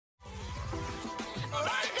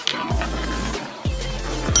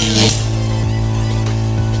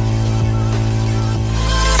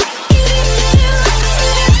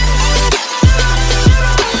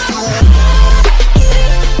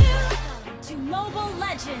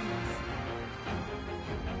legends!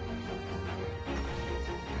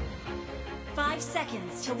 5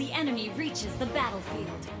 seconds till the enemy reaches the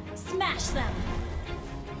battlefield. Smash them!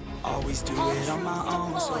 Always do it on my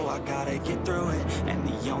own, so I gotta get through it. And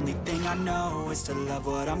the only thing I know is to love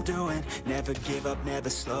what I'm doing. Never give up,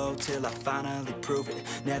 never slow, till I finally prove it.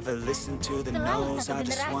 Never listen to the no's, I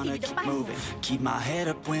just wanna keep moving. Keep my head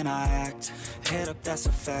up when I act, head up, that's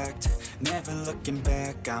a fact. Never looking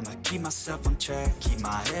back, I'ma keep myself on track. Keep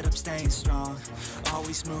my head up, staying strong,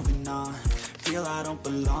 always moving on. Feel I don't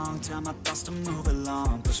belong, tell my thoughts to move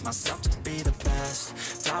along. Push myself to be the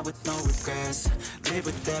best, die with no regrets. Live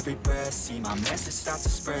with every breath, see my message start to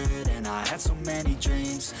spread. And I had so many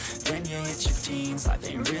dreams, then you hit your teens. Life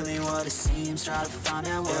ain't really what it seems, try to find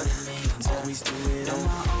out what it means. Always do it on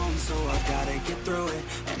my own, so I gotta get through it.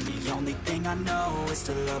 And the only thing I know is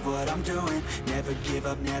to love what I'm doing. Never give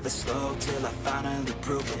up, never slow, till I finally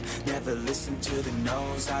prove it. Never listen to the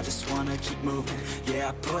no's, I just wanna keep moving. Yeah,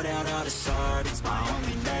 I put out all this art, it's my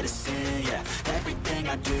only medicine. Yeah, everything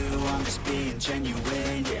I do, I'm just being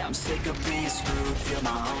genuine. Yeah, I'm sick of being screwed, feel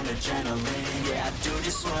my own adrenaline. Yeah, I do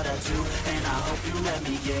just what I do, and I hope you let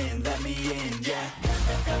me in, yeah.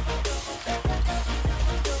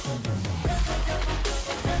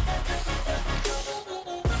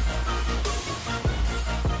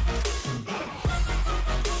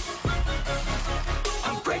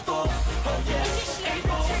 I'm grateful, oh yeah,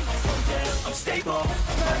 able, oh yeah, I'm stable, oh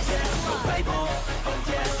yeah, no label, oh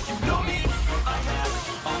yeah, you know me, I have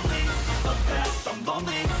only a path, I'm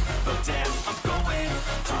lonely, but damn, I'm going to win.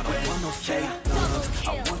 I don't want no fake love, I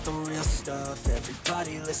want the real stuff.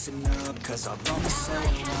 Everybody listen up, cause I'll only say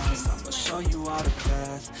it once. I'm gonna show you all the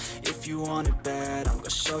path, if you want it bad. I'm gonna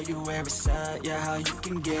show you where it's at, yeah, how you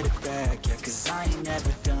can get it back. Yeah, cause I ain't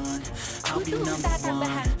never done, I'll be number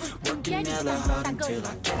one. Working hella hard until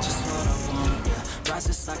I get just what I want, yeah.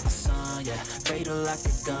 Rises like the sun, yeah, fatal like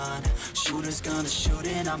a gun. Shooters gonna shoot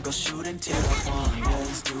and I'm gonna shoot until I won. Yeah,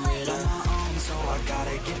 let's do it on my own, so I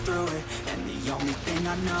gotta get through it. And the only thing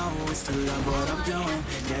I know is to love what I'm doing.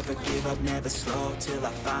 Never give up, never slow, till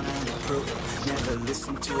I finally prove it. Never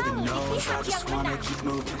listen to the no's, I just wanna keep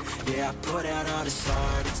moving. Yeah, I put out all this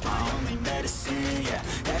art, it's my only medicine. Yeah,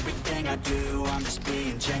 everything I do, I'm just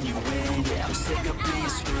being genuine. Yeah, I'm sick of being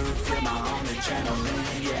screwed, feel my own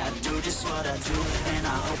adrenaline. Yeah, I do just what I do, and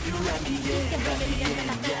I hope you let me in,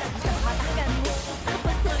 yeah.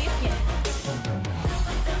 Apa sulitnya?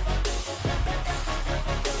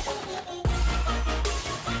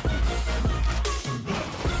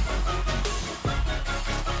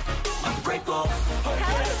 I'm grateful, oh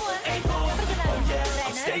yeah, able, oh yeah,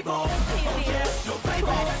 I'm stable, oh yeah, no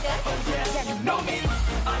label, oh yeah, you know me,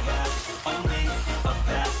 I have only a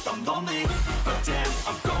path, I'm lonely, but damn,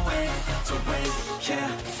 I'm going to win,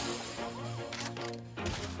 yeah.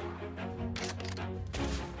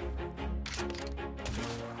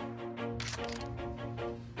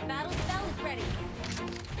 Battle spell is ready.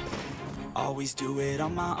 Always do it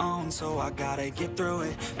on my own, so I gotta get through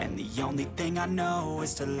it. And the only thing I know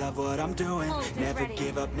is to love what I'm doing. Never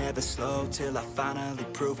give up, never slow, till I finally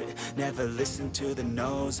prove it. Never listen to the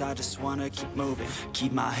no's, I just wanna keep moving.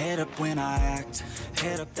 Keep my head up when I act,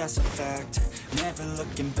 head up, that's a fact. Never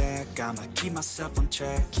looking back, I'ma keep myself on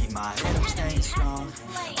track. Keep my head up, staying strong,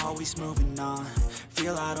 always moving on.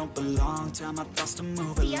 Feel I don't belong, tell my thoughts to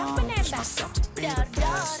move along. Push myself to be the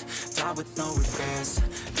best, die with no regrets.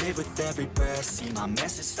 Live with every breath, see my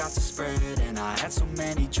message start to spread. And I had so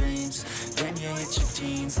many dreams, then you hit your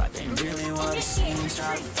teens. Life ain't really what it seems,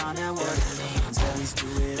 try to find out what it means. Always do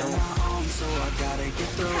it on my own, so I gotta get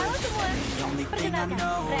through it. And the only thing I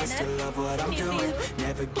know is to love what I'm doing.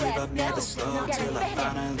 Never give up, never slow, till I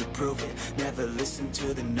finally prove it. Never listen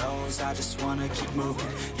to the no's, I just wanna keep moving.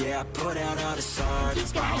 Yeah, I put out all this art,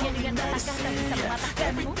 it's my only medicine. Yeah,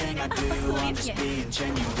 everything I do, I'm just being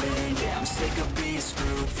genuine. Yeah, I'm sick of being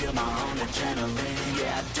screwed, feel my own adrenaline.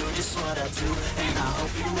 Yeah, I do just what I do, and I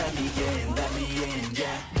hope you let me in,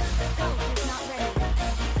 yeah. Fokus is not ready.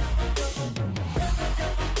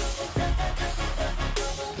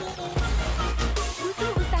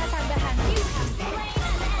 Butuh usaha tambahan. You have slain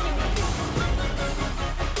an enemy.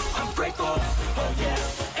 I'm grateful, oh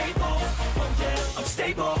yeah, able, oh yeah, I'm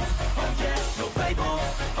stable, oh yeah, no label,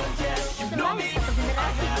 oh yeah, you know me, I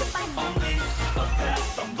have only a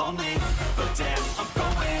path, I'm lonely, but damn, I'm going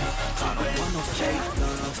to win. I don't want no fake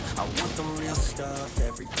love, love, I want the real stuff.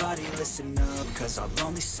 Everybody listen up, cause I'll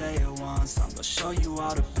only say it once. I'm gonna show you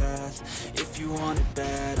all the path. If you want it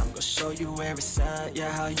bad, I'm gonna show you where it's at.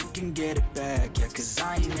 Yeah, how you can get it back. Yeah, cause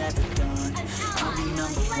I ain't never done. I'll be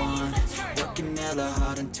number one, working hella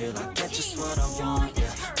hard until I get just what I want.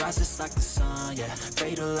 Yeah, rises like the sun, yeah,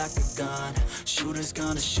 fatal like a gun. Shooters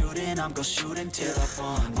gonna shoot and I'm gonna shoot until I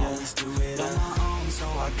won. Yeah, always do it on my own, so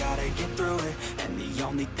I gotta get through it. And the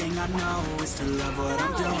only thing I know is to love what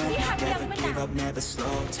I'm doing. Never give up, never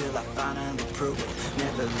slow, till I finally prove it.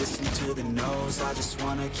 Never listen to the no's, I just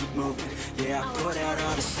wanna keep moving. Yeah, I put out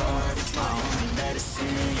all this art, it's my only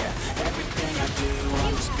medicine. Yeah, everything I do,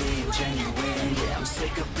 I'm just being genuine. Yeah, I'm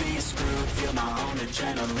sick of being screwed, feel my own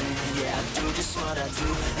adrenaline. Yeah, I do just what I do,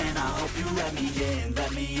 and I hope you let me in,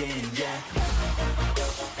 yeah.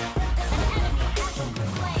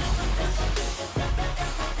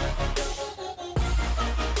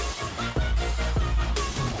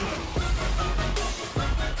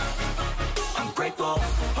 Grateful,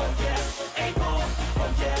 oh yeah, able, oh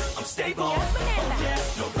yeah, I'm stable, oh yeah,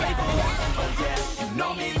 no label, oh yeah, you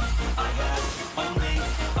know me, I have only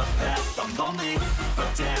a path, I'm lonely, but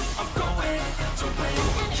damn, I'm going to win,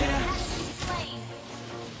 yeah.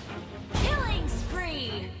 Killing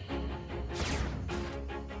spree!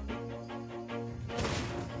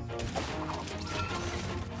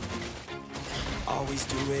 Always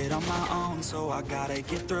do it on my own, so I gotta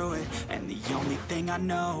get through it. And the only thing I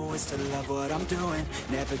know is to love what I'm doing.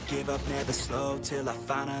 Never give up, never slow, till I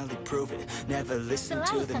finally prove it. Never listen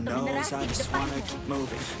to the no's, I just wanna keep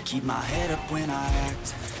moving. Keep my head up when I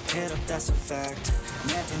act, head up, that's a fact.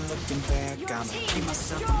 Never looking back, I'ma keep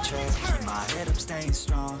myself in check. Keep my head up, staying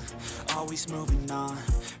strong, always moving on.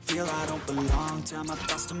 Feel I don't belong, tell my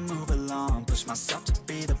thoughts to move along. Push myself to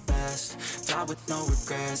be the best, die with no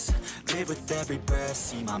regrets. Live with every breath,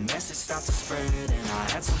 see my message start to spread. And I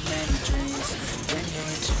had so many dreams, when you're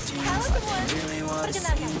in your teens, life ain't really what it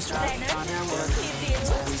seems. Try to find out what it means,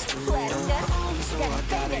 always do it on my own, so I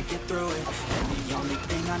gotta get through it. And the only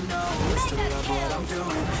thing I know is to love what I'm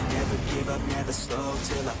doing. Never give up, never slow,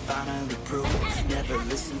 till I finally prove it. Never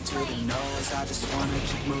listen to the no's, I just wanna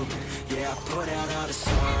keep moving. Yeah, I put out all the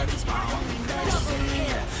art, it's my only medicine.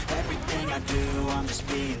 Yeah, everything I do, I'm just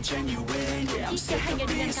being genuine. Yeah, I'm sick of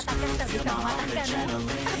being screwed, feel my own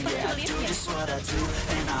adrenaline. Yeah, I do just what I do,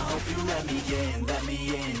 and I hope you let me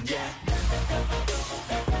in, yeah.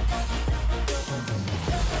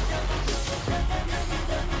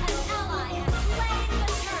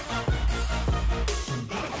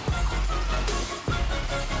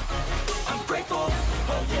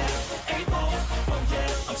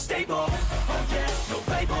 Stable, oh yeah, no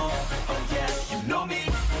label, oh yeah, you know me,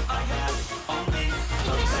 I have only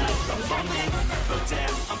a path, I'm lonely, but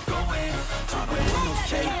damn, I'm going to win. I don't want no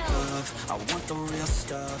fake love, I want the real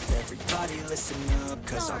stuff. Everybody listen up,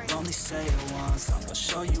 cause I'll only say it once. I'm gonna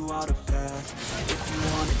show you all the path. If you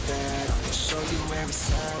want it bad, I'm gonna show you where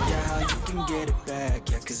it's at. Yeah, how you can get it back.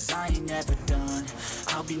 Yeah, cause I ain't never done,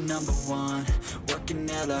 I'll be number one, working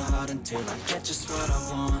hella hard until I get just what I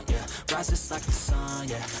want. Yeah, rises like the sun,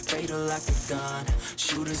 yeah, fatal like a gun.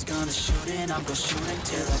 Shooters gonna shoot and I'm gonna shoot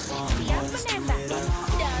until I fall. Always do it on my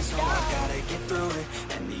own, so I gotta get through it.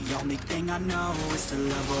 And the only thing I know is to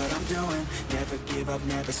love what I'm doing. Never give up,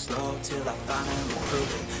 never slow, till I finally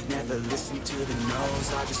prove it. Never listen to the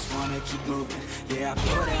no's, I just wanna keep moving. Yeah, I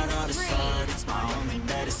put out all this art, it's my only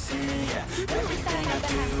medicine. Yeah, everything I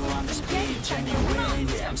do, I'm just being genuine.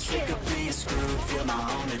 Yeah, I'm sick of being screwed, feel my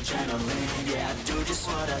own adrenaline. Yeah, I do just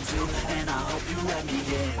what I do, and I hope you let me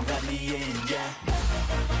in, yeah.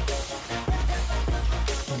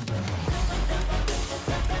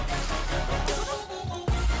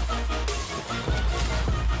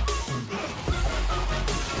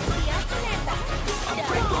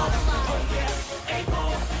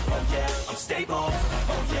 Stable,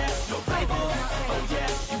 oh yeah, no label, oh yeah,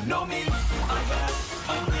 you know me, I have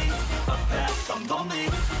only a path, I'm lonely,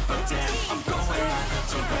 but damn, I'm going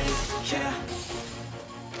to win, yeah.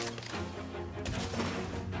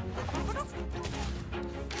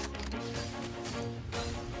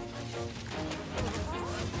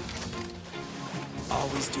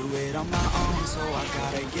 Always do it on my own, so I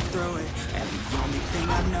gotta get through it. And the only thing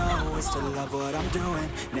I know is to love what I'm doing.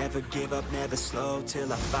 Never give up, never slow,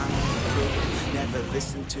 till I finally prove it. Never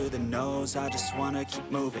listen to the no's, I just wanna keep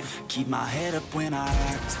moving. Keep my head up when I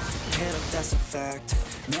act, head up, that's a fact.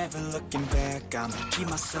 Never looking back, I'ma keep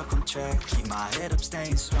myself on track. Keep my head up,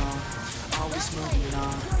 staying strong, always moving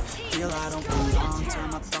on. Feel I don't belong, tell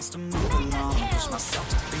my thoughts to move along. Push myself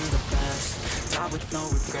to be the best, die with no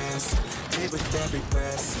regrets. Live with every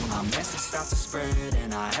breath, see my message start to spread.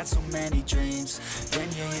 And I had so many dreams. Then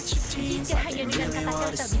you hit your teens, life ain't really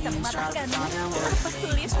what it seems. Try to find out what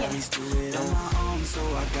it means. Always do it on my own, so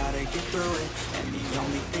I gotta get through it. And the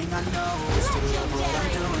only thing I know is to love what I'm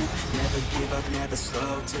doing. Never give up, never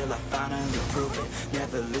slow, till I finally prove it.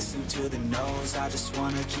 Never listen to the no's, I just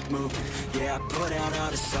wanna keep moving. Yeah, I put out all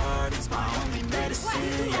this art, it's my only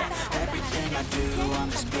medicine. Yeah, everything I do, I'm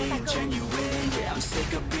just being genuine. Yeah, I'm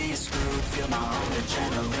sick of being screwed, feel my own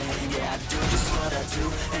adrenaline. Yeah, I do just what I do,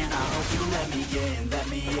 and I hope you let me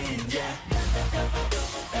in, yeah.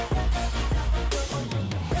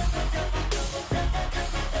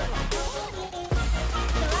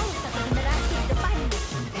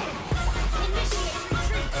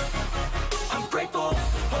 I'm grateful,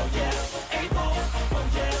 oh yeah, able, oh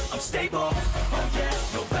yeah, I'm stable, oh yeah,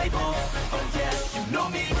 no label, oh yeah, you know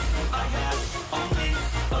me, I have only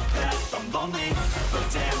a path, I'm lonely, but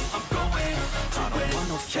damn, I'm going to win. I want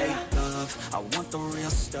no fake love, I want the real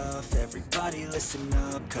stuff. Everybody listen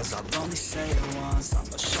up, cause I'll only say it once.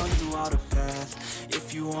 I'ma show you all the path,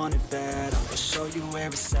 if you want it bad. I'ma show you where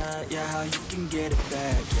it's at, yeah, how you can get it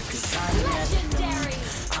back. Yeah, cause I ain't never done,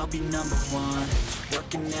 I'll be number one.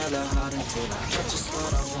 Working hella hard until I get just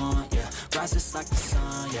what I want, yeah. Rises like the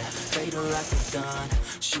sun, yeah, fatal like a gun.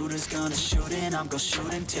 Shooters gonna shoot and I'm gonna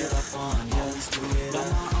shoot until I won. Yeah, let's do it on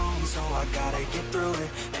my own, so I gotta get through it.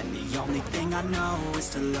 And the only thing I know is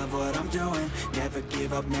to love what I'm doing. Never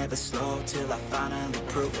give up, never slow, till I finally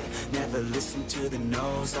prove it. Never listen to the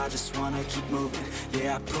no's, I just wanna keep moving.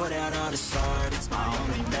 Yeah, I put out all this art, it's my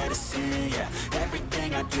only medicine. Yeah,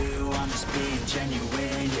 everything I do, I'm just being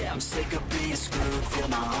genuine. Yeah, I'm sick of being screwed, feel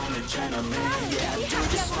my own adrenaline. Yeah, I do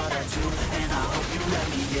just what I do, and I hope you let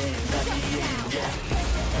me in, yeah.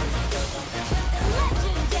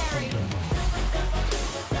 Legendary!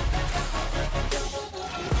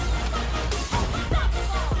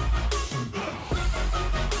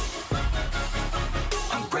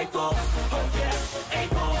 I'm grateful, oh yeah,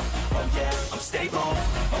 able, oh yeah, I'm stable,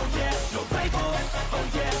 oh yeah, no label, oh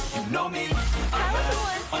yeah, you know me, I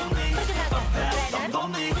have only a path, I'm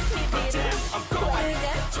lonely, but damn, I'm going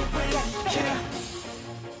to win, yeah.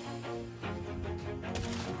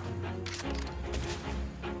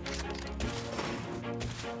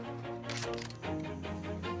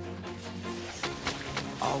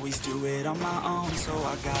 Always do it on my own, so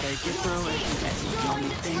I gotta get through it. And the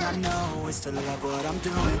only thing I know is to love what I'm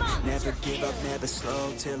doing. Never give up, never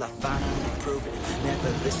slow, till I finally prove it. Never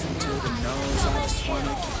listen to the no's, I just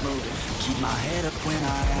wanna keep moving. Keep my head up when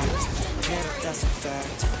I act, head up, that's a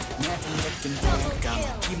fact. Never looking back,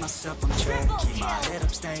 I'ma keep myself on track. Keep my head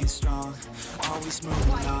up, staying strong, always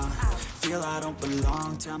moving on. Feel I don't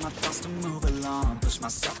belong, tell my thoughts to move along. Push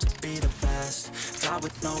myself to be the best, die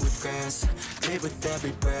with no regrets. Live with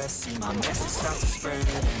every breath, see my message start to spread.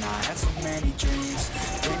 And I had so many dreams,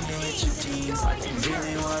 then you hit your teens. Life ain't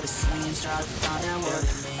really what it seems, try to find out what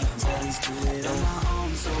it means. Always do it on my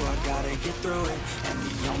own, so I gotta get through it. And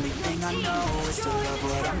the only thing I know is to love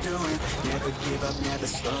what I'm doing. Never give up, never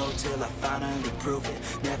slow, till I finally prove it.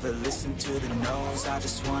 Never listen to the no's, I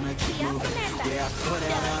just wanna keep moving. Yeah, I put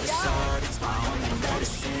out all this art, it's my only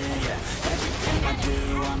medicine. Yeah, everything I do,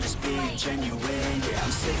 I'm just being genuine. Yeah,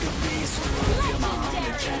 I'm sick of being screwed, feel my own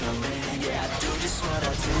adrenaline. Yeah, I do just what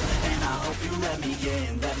I do, and I hope you let me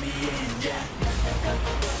in, yeah.